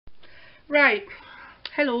Right,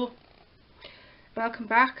 hello, welcome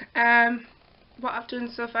back. What I've done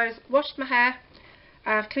so far is washed my hair,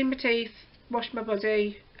 I've cleaned my teeth, washed my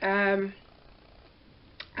body, I've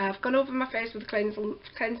gone over my face with a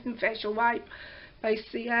cleansing facial wipe by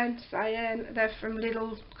Cyan. They're from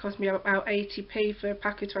Lidl, cost me about 80p for a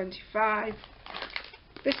pack of 25.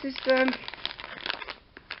 This is them.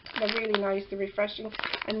 They're really nice, they're refreshing,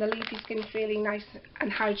 and the leafy skin feeling nice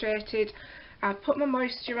and hydrated. I put my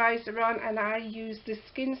moisturiser on and I use the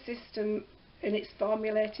Skin System, and it's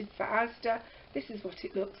formulated for Asda. This is what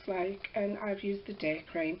it looks like, and I've used the day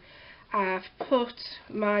cream. I've put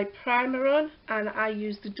my primer on and I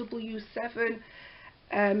use the W7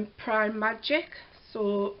 Prime Magic.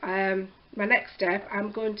 So my next step,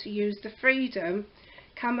 I'm going to use the Freedom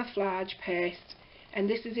Camouflage Paste, and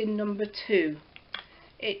this is in number 2.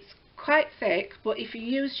 It's quite thick, but if you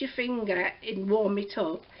use your finger and warm it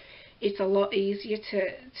up, it's a lot easier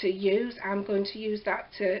to use. I'm going to use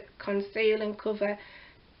that to conceal and cover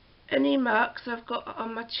any marks I've got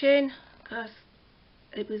on my chin, because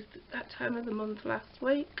it was that time of the month last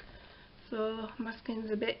week, so my skin's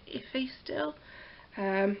a bit iffy still.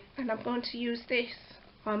 And I'm going to use this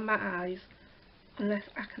on my eyes, unless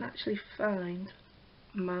I can actually find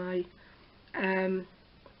my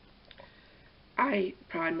eye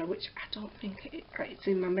primer, which I don't think it's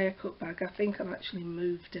in my makeup bag. I think I've actually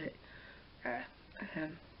moved it.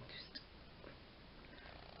 Just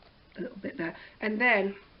a little bit there, and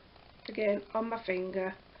then again on my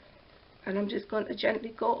finger, and I'm just going to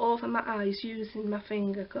gently go over my eyes using my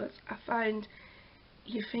finger, because I find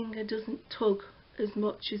your finger doesn't tug as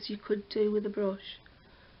much as you could do with a brush,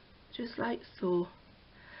 just like so.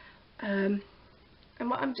 And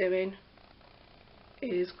what I'm doing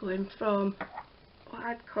is going from what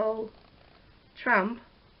I'd call tramp,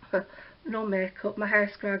 no makeup, my hair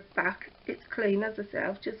scrubbed back, it's clean as I say,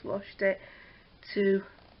 I've just washed it, to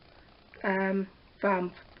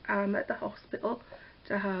vamp. I'm at the hospital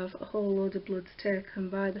to have a whole load of bloods taken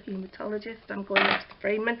by the haematologist. I'm going to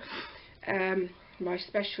Freeman. My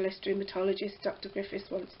specialist rheumatologist, Dr.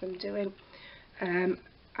 Griffiths, wants them doing.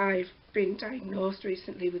 I've been diagnosed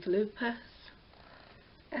recently with lupus.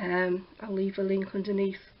 I'll leave a link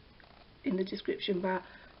underneath in the description bar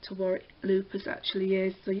to what lupus actually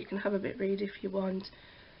is, so you can have a bit read if you want.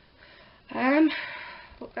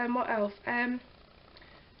 What else? I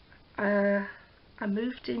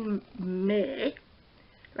moved in May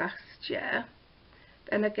last year,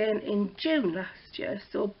 then again in June last year,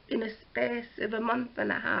 so in a space of a month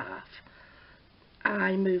and a half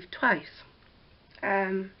I moved twice,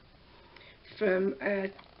 from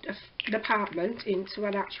an apartment into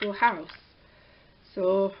an actual house.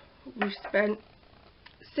 So we've spent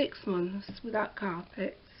 6 months without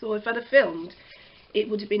carpet, so if I'd have filmed, it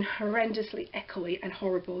would have been horrendously echoey and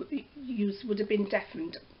horrible. You would have been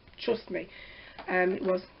deafened, trust me. It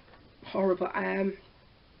was horrible. I'm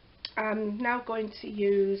now going to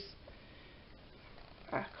use,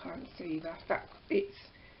 I can't see that it's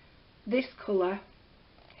this colour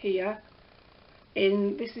here,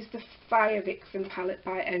 this is the Fire Vixen palette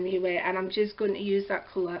by MUA, and I'm just going to use that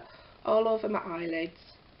colour all over my eyelids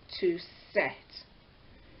to set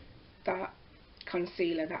that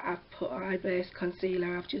concealer that I've put, eye base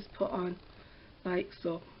concealer I've just put on, like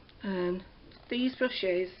so. And these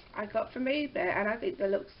brushes I got from eBay, and I think they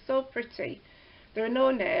look so pretty. They're a no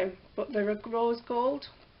name, but they're a rose gold.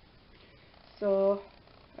 So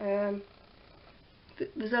there's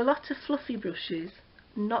a lot of fluffy brushes,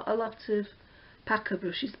 not a lot of packer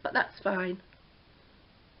brushes, but that's fine.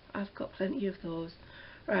 I've got plenty of those.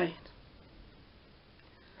 Right.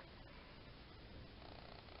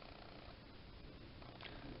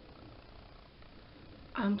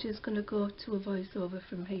 I'm just going to go to a voiceover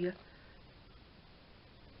from here.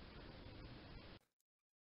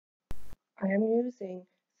 I am using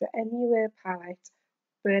the MUA palette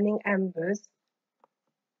Burning Embers,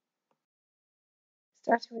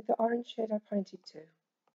 starting with the orange shade I pointed to.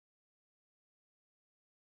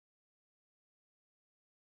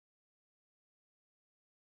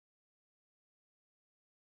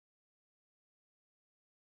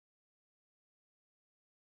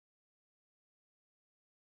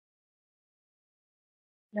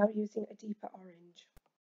 Now using a deeper orange.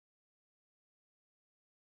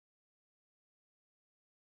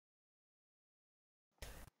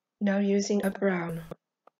 Now using a brown.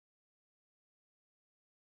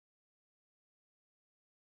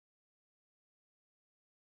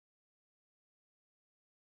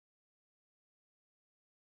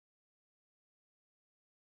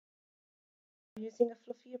 Using a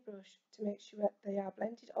fluffier brush to make sure they are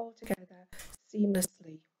blended all together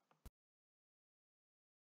seamlessly.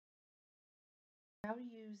 Now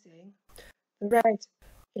using the red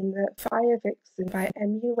in the Fire Vixen by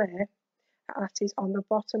MUA, that is on the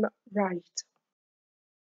bottom right.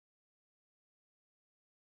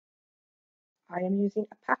 I am using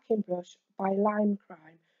a packing brush by Lime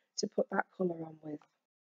Crime to put that colour on with.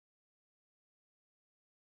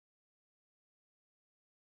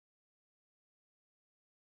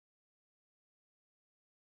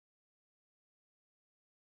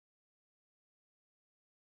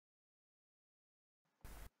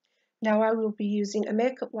 Now I will be using a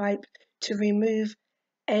makeup wipe to remove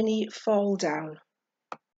any fall down.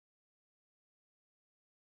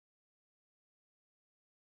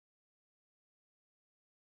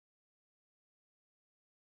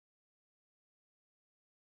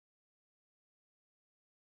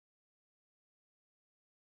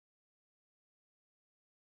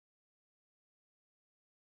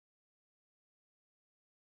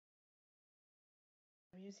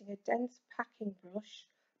 I'm using a dense packing brush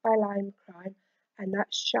by Lime Crime and that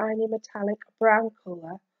shiny metallic brown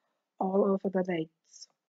colour all over the lids.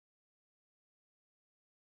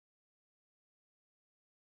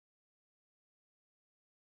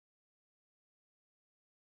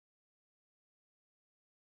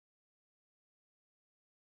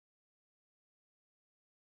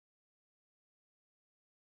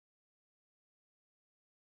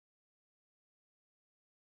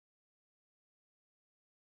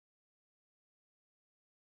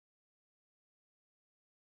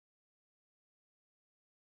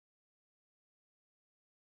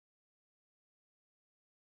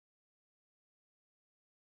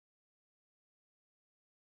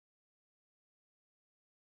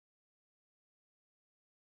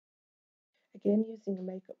 Again using a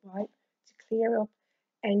makeup wipe to clear up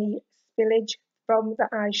any spillage from the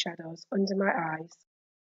eyeshadows under my eyes.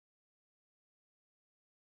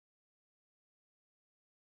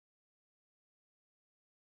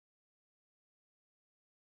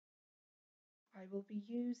 I will be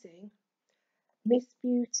using Miss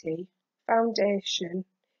Beauty foundation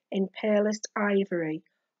in palest ivory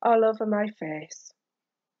all over my face.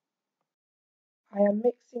 I am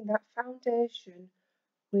mixing that foundation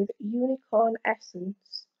with Unicorn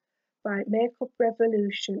Essence by Makeup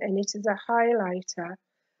Revolution, and it is a highlighter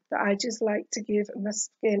that I just like to give my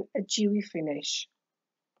skin a dewy finish.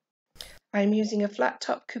 I am using a flat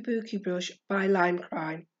top kabuki brush by Lime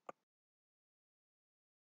Crime.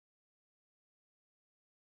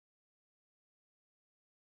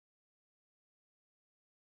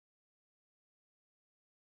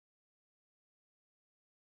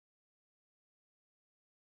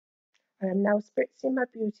 I am now spritzing my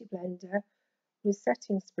beauty blender with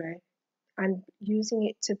setting spray and using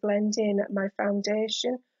it to blend in my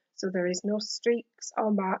foundation so there is no streaks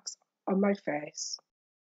or marks on my face.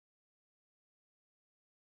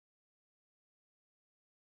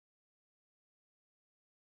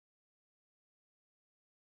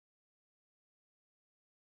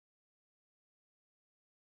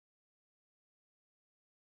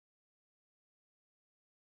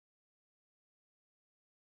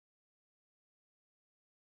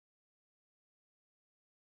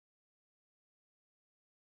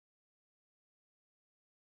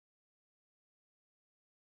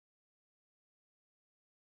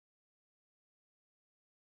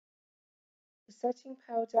 The setting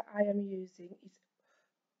powder I am using is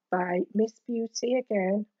by Miss Beauty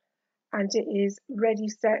again, and it is ready,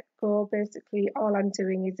 set, go. Basically all I'm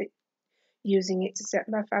doing is using it to set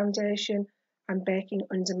my foundation and baking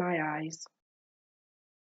under my eyes.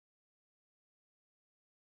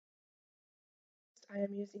 I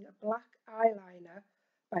am using a black eyeliner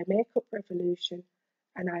by Makeup Revolution,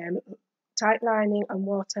 and I am tight lining and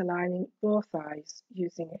waterlining both eyes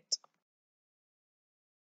using it.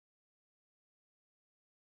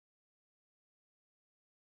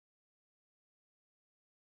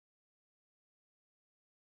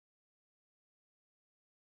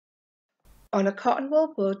 On a cotton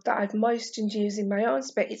wool bud that I've moistened using my own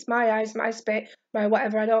spit. It's my eyes, my spit, my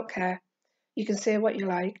whatever, I don't care. You can say what you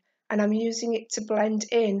like. And I'm using it to blend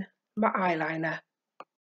in my eyeliner.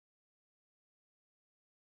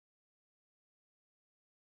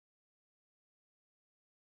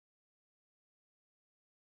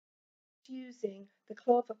 Using the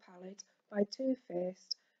Clover palette by Too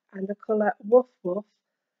Faced and the colour Woof Woof,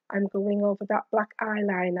 I'm going over that black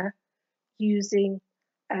eyeliner using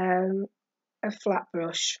a flat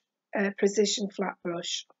brush, a precision flat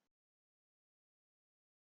brush.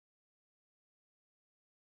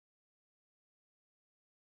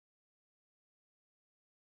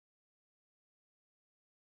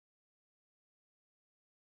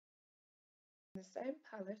 In the same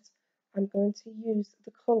palette, I'm going to use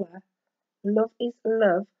the colour Love is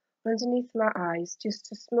Love underneath my eyes just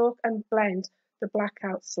to smoke and blend the black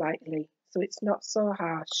out slightly so it's not so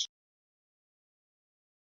harsh.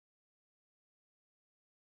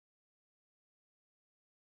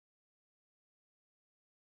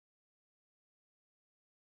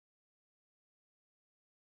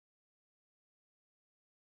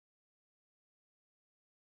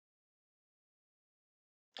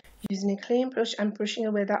 Using a clean brush and brushing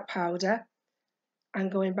away that powder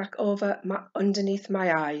and going back over underneath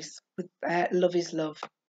my eyes with Love is Love.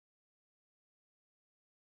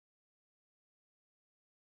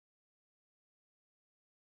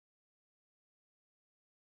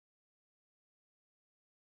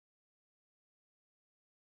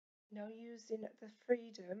 Now using the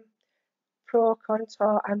Freedom Pro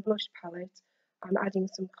Contour and Blush palette, I'm adding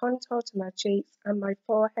some contour to my cheeks and my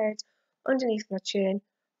forehead, underneath my chin,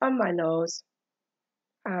 on my nose,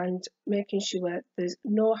 and making sure there's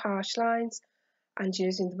no harsh lines, and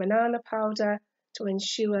using the banana powder to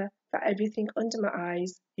ensure that everything under my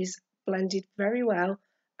eyes is blended very well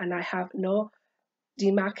and I have no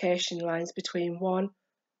demarcation lines between one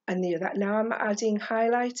and the other. Now I'm adding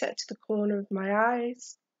highlighter to the corner of my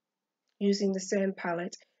eyes using the same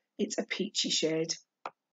palette. It's a peachy shade.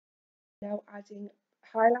 Now adding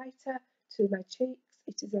highlighter to my cheeks.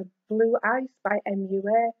 It is a Blue Ice by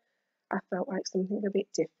MUA. I felt like something a bit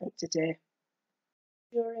different today.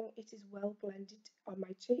 Ensuring it is well blended on my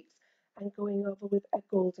cheeks and going over with a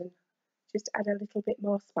golden, just to add a little bit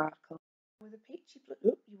more sparkle. With a peachy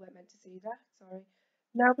blush, you weren't meant to see that, sorry.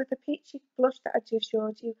 Now with the peachy blush that I just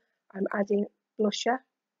showed you, I'm adding blusher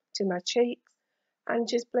to my cheeks and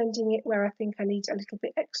just blending it where I think I need a little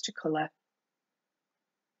bit extra colour.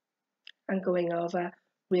 And going over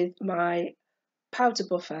with my powder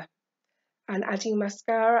buffer and adding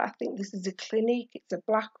mascara. I think this is a Clinique, it's a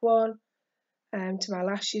black one. To my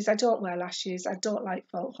lashes. I don't wear lashes, I don't like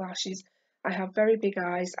false lashes. I have very big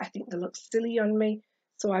eyes, I think they look silly on me,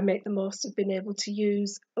 so I make the most of being able to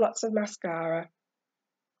use lots of mascara.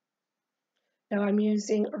 Now I'm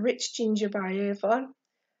using Rich Ginger by Avon,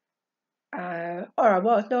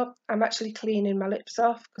 I'm actually cleaning my lips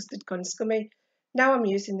off because they'd gone scummy. Now I'm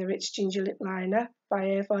using the Rich Ginger Lip Liner by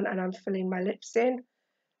Avon and I'm filling my lips in.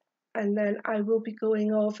 And then I will be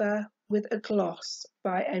going over with a gloss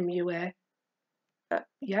by MUA.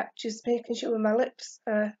 Yeah, just making sure my lips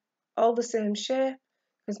are all the same shape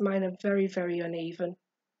because mine are very, very uneven.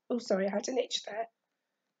 Oh, sorry, I had an itch there.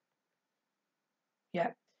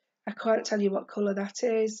 Yeah, I can't tell you what colour that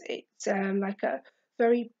is. It's like a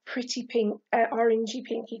very pretty pink, orangey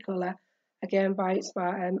pinky colour. Again, it's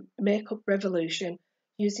by Makeup Revolution.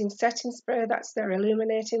 Using setting spray, that's their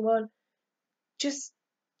illuminating one. Just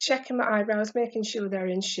checking my eyebrows, making sure they're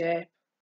in shape.